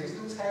stage they'll lose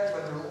those hairs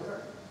when they're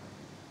older.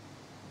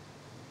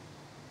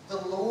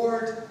 The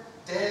Lord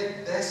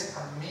did this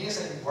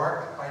amazing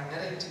work by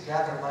knitting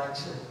together my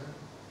children.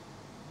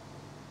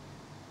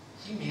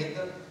 He made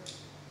them.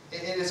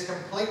 It is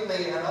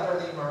completely and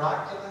utterly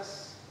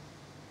miraculous.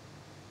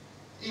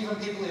 Even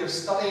people who have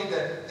studied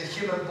the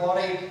human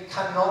body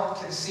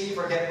cannot conceive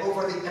or get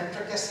over the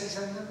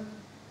intricacies in them.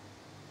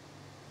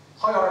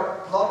 How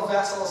our blood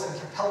vessels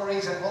and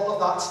capillaries and all of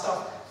that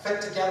stuff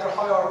fit together,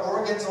 how our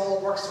organs all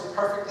work so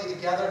perfectly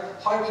together,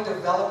 how we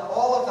develop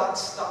all of that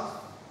stuff.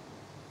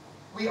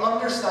 We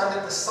understand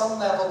it to some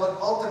level, but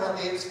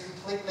ultimately it's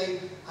completely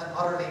and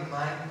utterly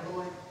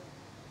mind-blowing.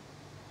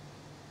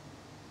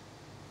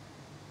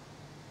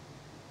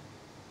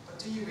 But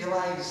do you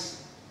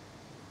realize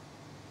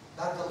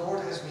that the Lord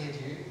has made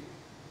you?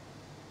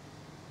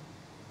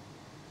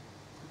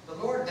 The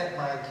Lord knit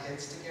my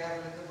kids together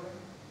in the womb,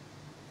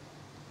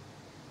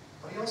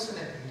 but He also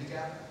knit you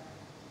together.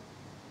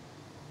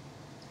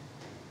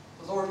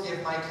 The Lord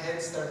gave my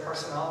kids their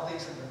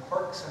personalities and their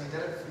quirks, and He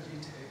did it for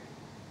you too.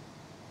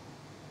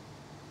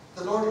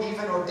 The Lord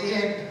even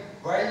ordained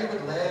where you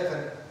would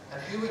live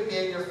and who would be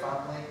in your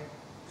family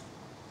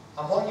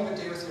and what you would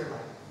do with your life.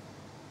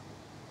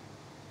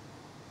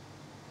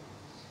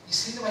 You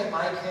see the way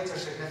my kids are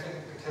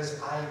significant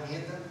because I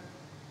made them?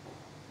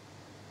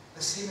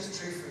 The same is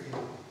true for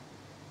you.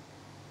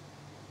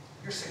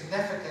 You're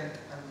significant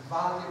and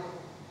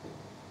valuable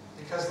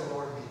because the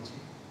Lord made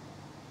you.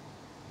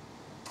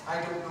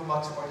 I don't know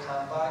much about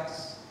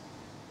handbags,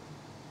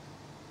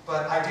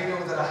 but I do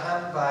know that a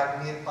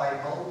handbag made by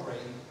Mulberry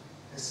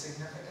is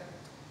significant.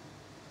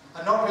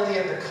 I'm not really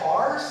into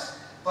cars,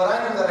 but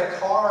I know that a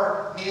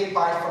car made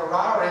by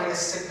Ferrari is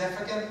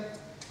significant.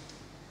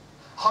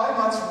 How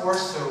much more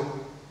so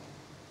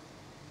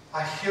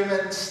a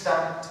human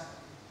stamped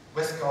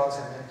with God's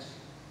image?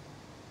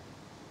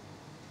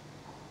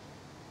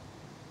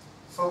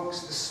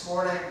 Folks, this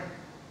morning,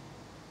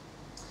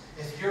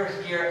 if you're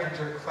here and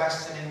you're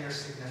questioning your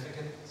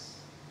significance,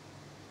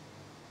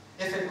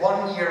 if in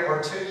 1 year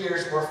or 2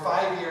 years or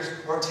 5 years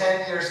or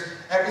 10 years,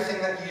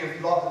 everything that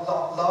you've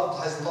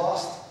loved has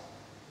lost,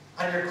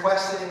 and you're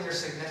questioning your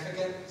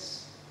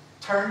significance,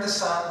 turn to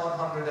Psalm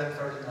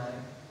 139.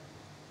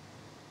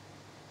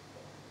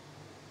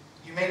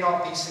 You may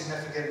not be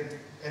significant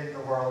in the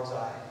world's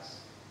eyes.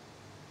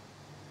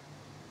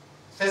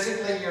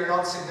 Physically, you're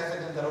not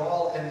significant at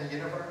all in the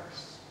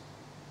universe.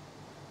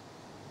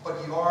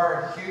 But you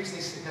are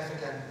hugely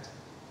significant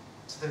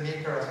to the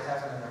Maker of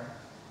heaven and earth.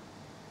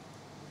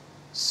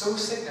 So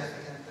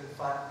significant, in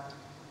fact,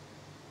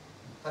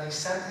 that He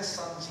sent His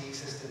Son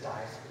Jesus to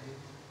die for you.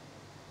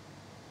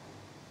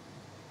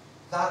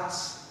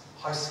 That's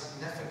how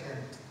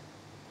significant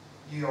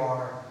you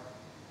are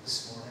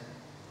this morning.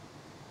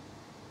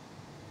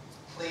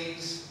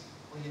 Please,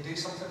 will you do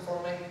something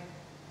for me?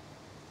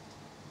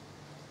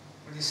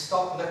 Will you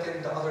stop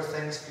looking to other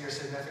things for your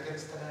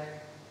significance today?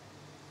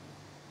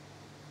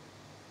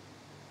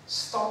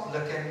 Stop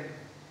looking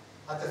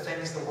at the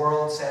things the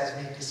world says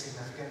make you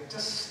significant.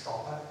 Just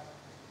stop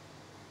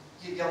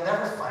it. You'll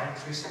never find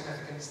true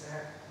significance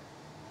there.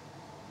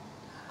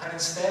 And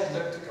instead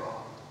look to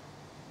God.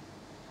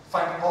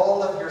 Find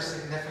all of your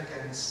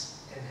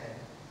significance in Him.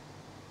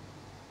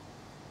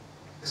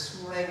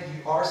 This morning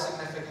you are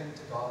significant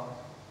to God.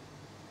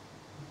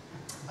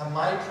 And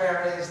my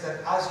prayer is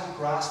that as you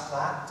grasp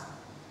that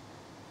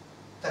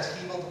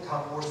He will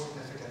become more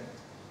significant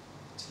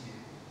to you.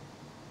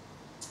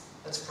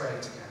 Let's pray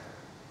together.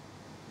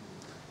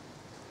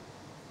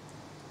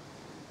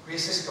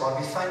 Gracious God,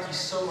 we thank You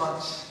so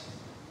much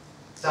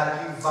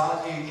that You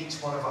value each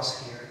one of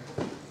us here.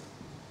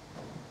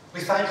 We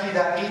thank You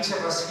that each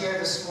of us here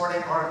this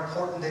morning are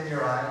important in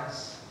Your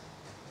eyes.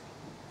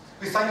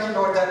 We thank You,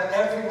 Lord, that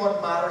everyone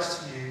matters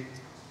to You,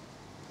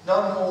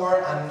 none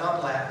more and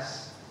none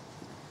less.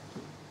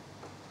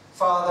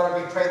 Father,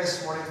 we pray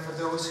this morning for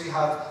those who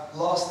have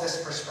lost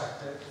this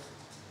perspective.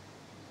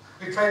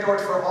 We pray,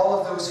 Lord, for all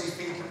of those who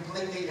feel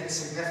completely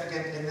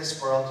insignificant in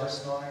this world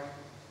just now.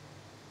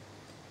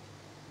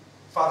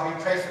 Father,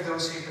 we pray for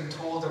those who've been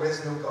told there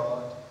is no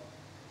God.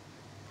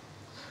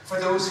 For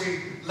those who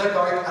look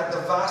out at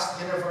the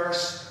vast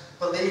universe,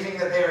 believing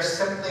that they are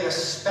simply a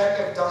speck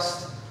of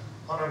dust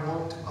on a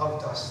mote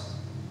of dust.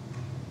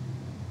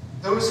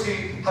 Those who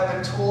have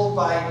been told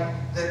by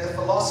the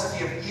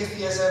philosophy of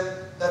atheism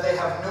that they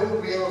have no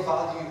real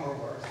value or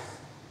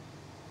worth.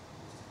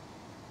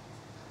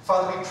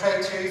 Father, we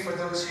pray too for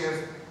those who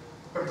have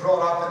been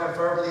brought up in a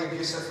verbally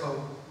abusive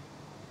home.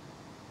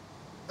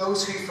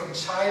 Those who from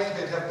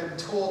childhood have been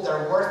told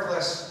they're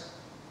worthless,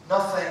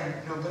 nothing,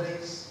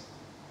 nobodies.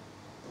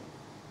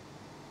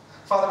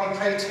 Father, we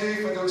pray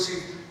too for those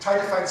who try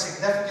to find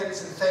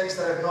significance in things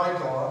that have now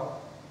gone,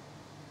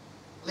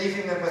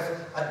 leaving them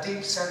with a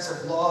deep sense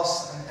of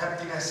loss and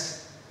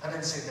emptiness and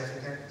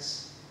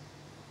insignificance.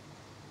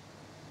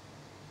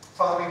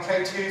 Father, we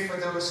pray too for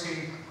those who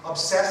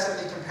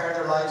obsessively compare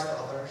their lives to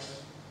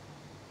others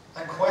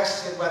and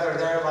question whether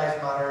their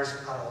life matters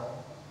at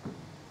all.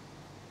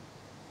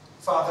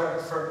 Father,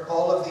 for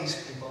all of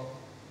these people,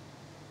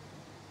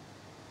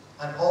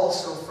 and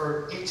also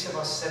for each of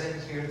us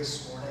sitting here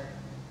this morning,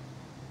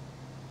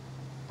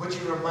 would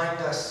you remind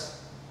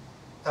us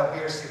that we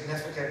are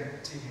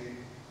significant to you,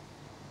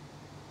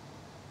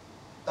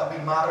 that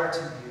we matter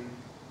to you,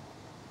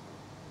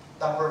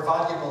 that we're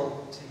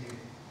valuable to you.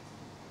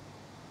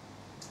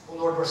 Oh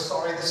Lord, we're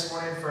sorry this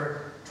morning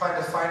for trying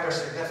to find our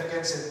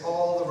significance in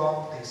all the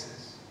wrong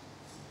places.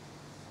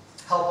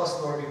 Help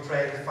us, Lord, we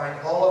pray, to find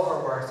all of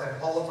our worth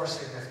and all of our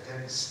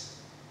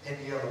significance in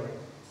you alone.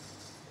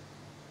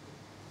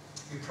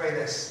 We pray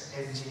this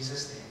in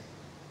Jesus' name.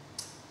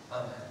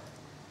 Amen.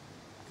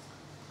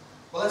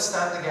 Well, let's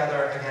stand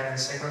together again and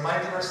sing,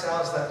 reminding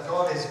ourselves that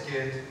God is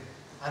good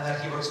and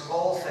that He works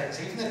all things,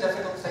 even the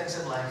difficult things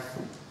in life,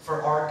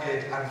 for our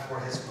good and for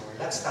His glory.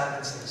 Let's stand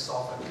and sing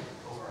Soften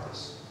over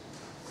us.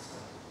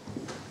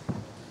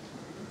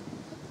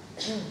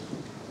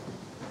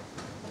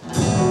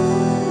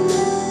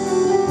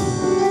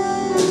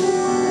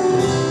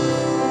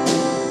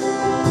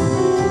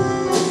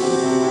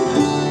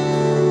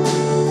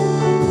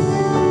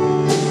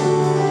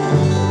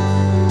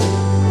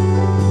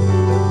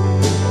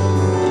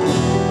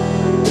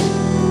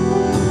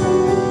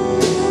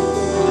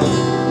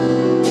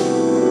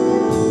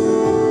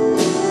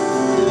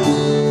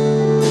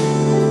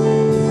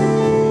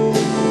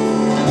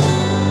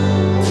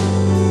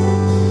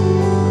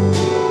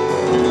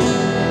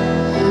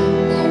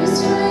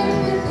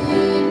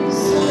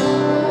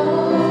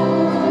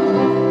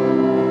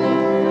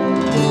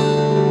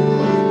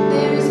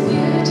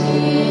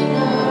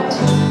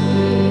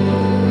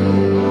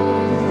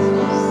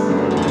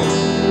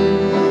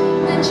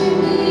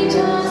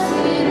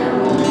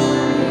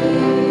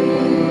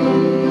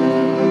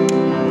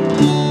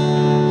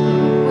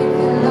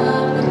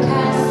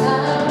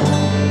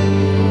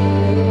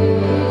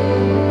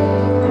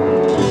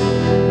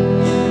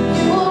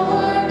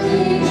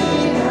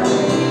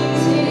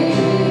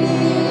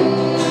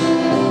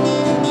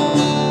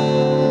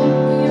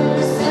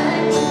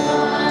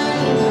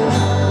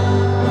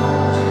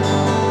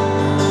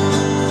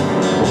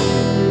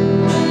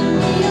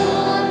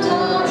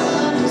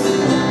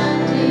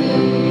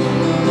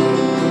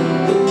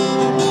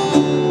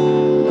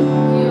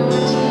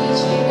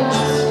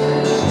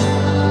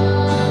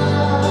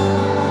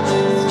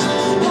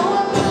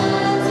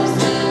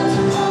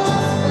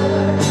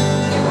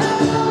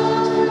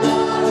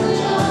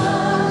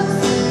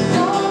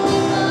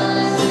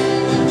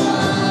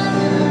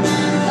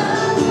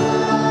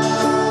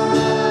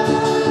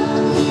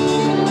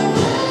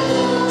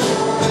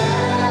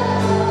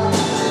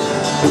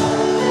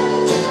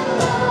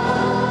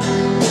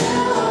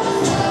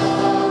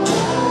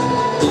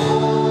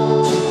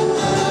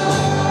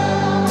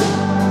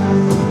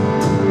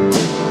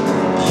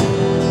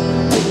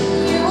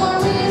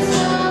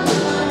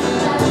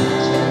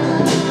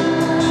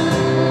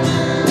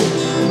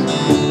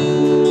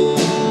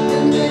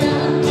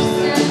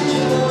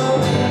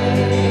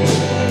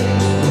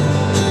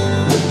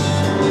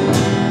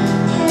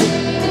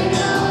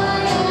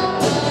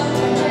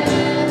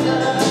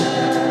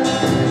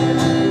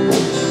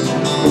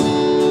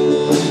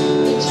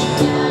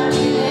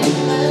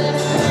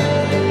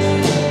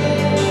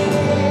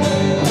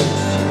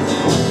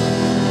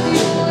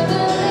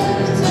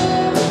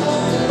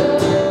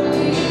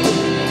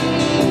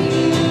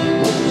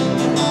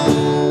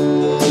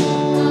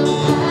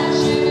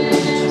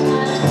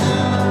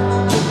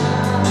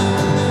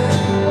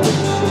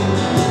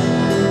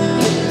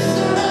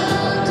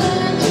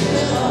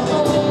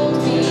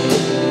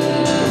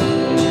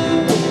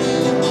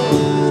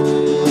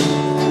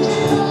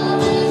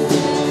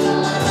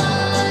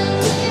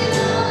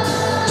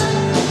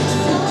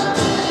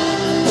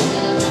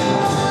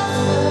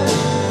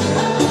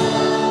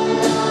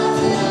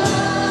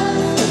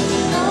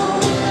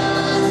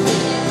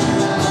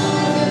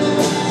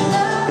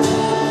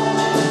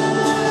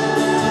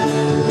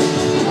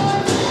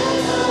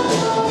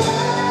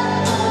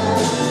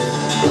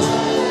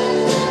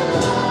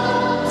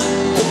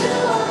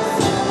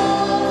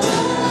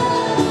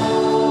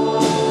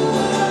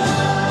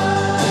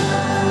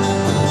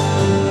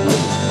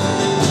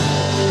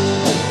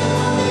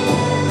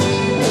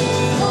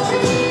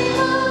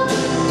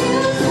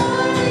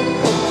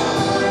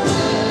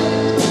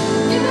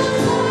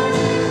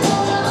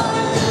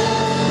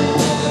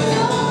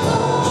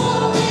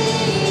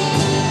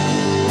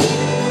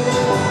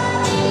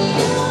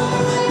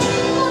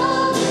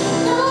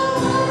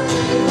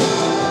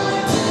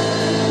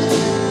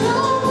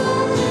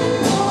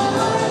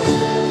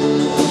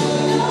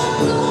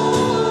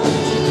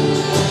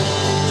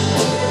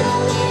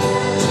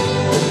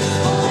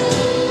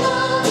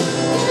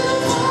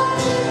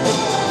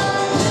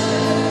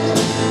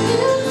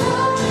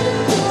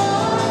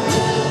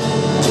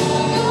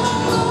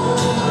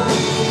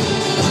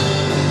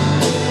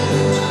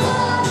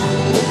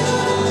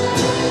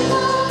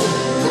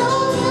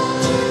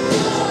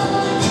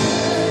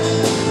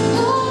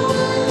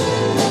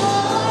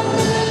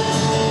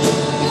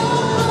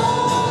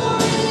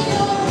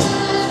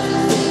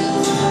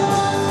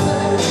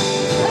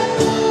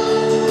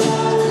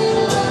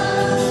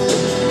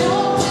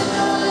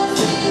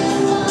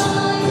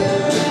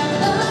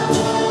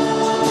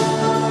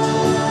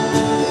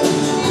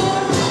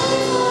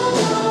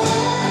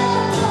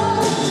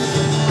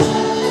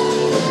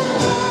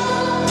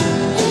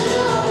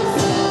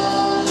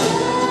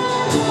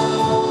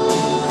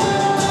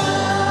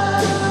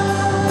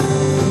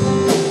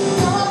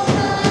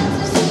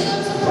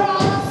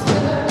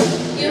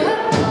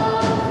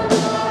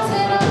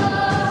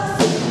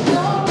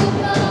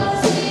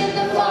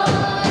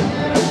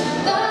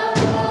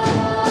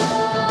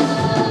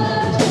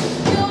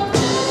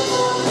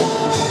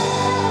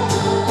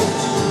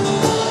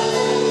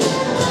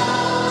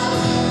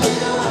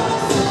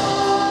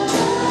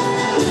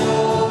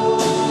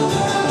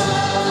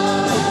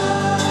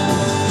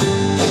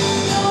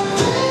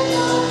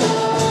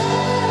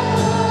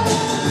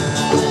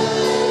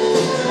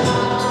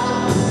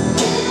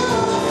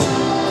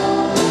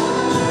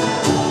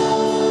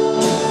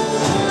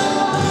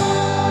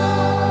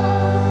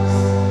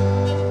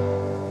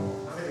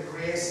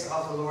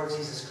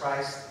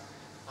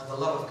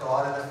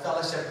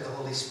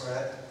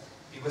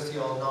 be with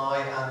you all now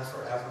and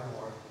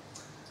forevermore.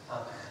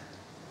 Amen.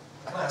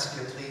 Can I ask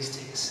you to please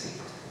take a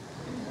seat?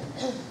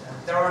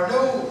 There are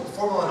no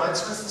formal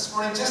announcements this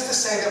morning, just to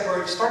say that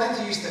we're starting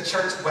to use the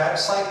church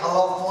website a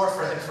lot more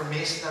for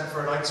information and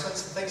for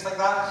announcements and things like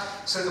that.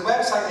 So the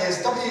website is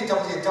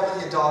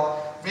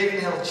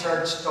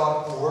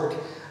www.ravenhillchurch.org,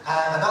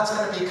 and that's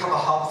going to become a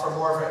hub for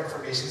more of our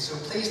information, so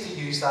please do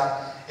use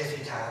that if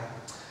you can.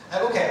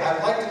 Okay, I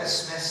would like to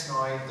dismiss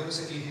now those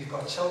of you who've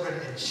got children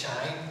in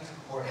Shine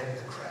or in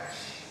the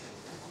creche.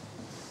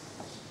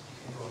 You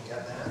can go and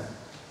get them.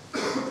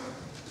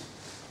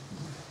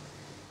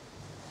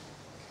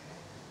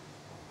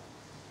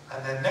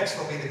 And then next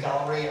will be the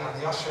gallery,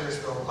 and the ushers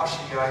will usher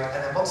you out.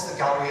 And then once the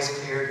gallery is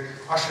cleared,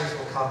 ushers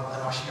will come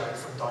and usher you out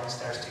from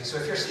downstairs too. So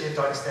if you're seated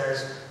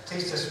downstairs,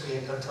 please just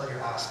wait until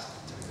you're asked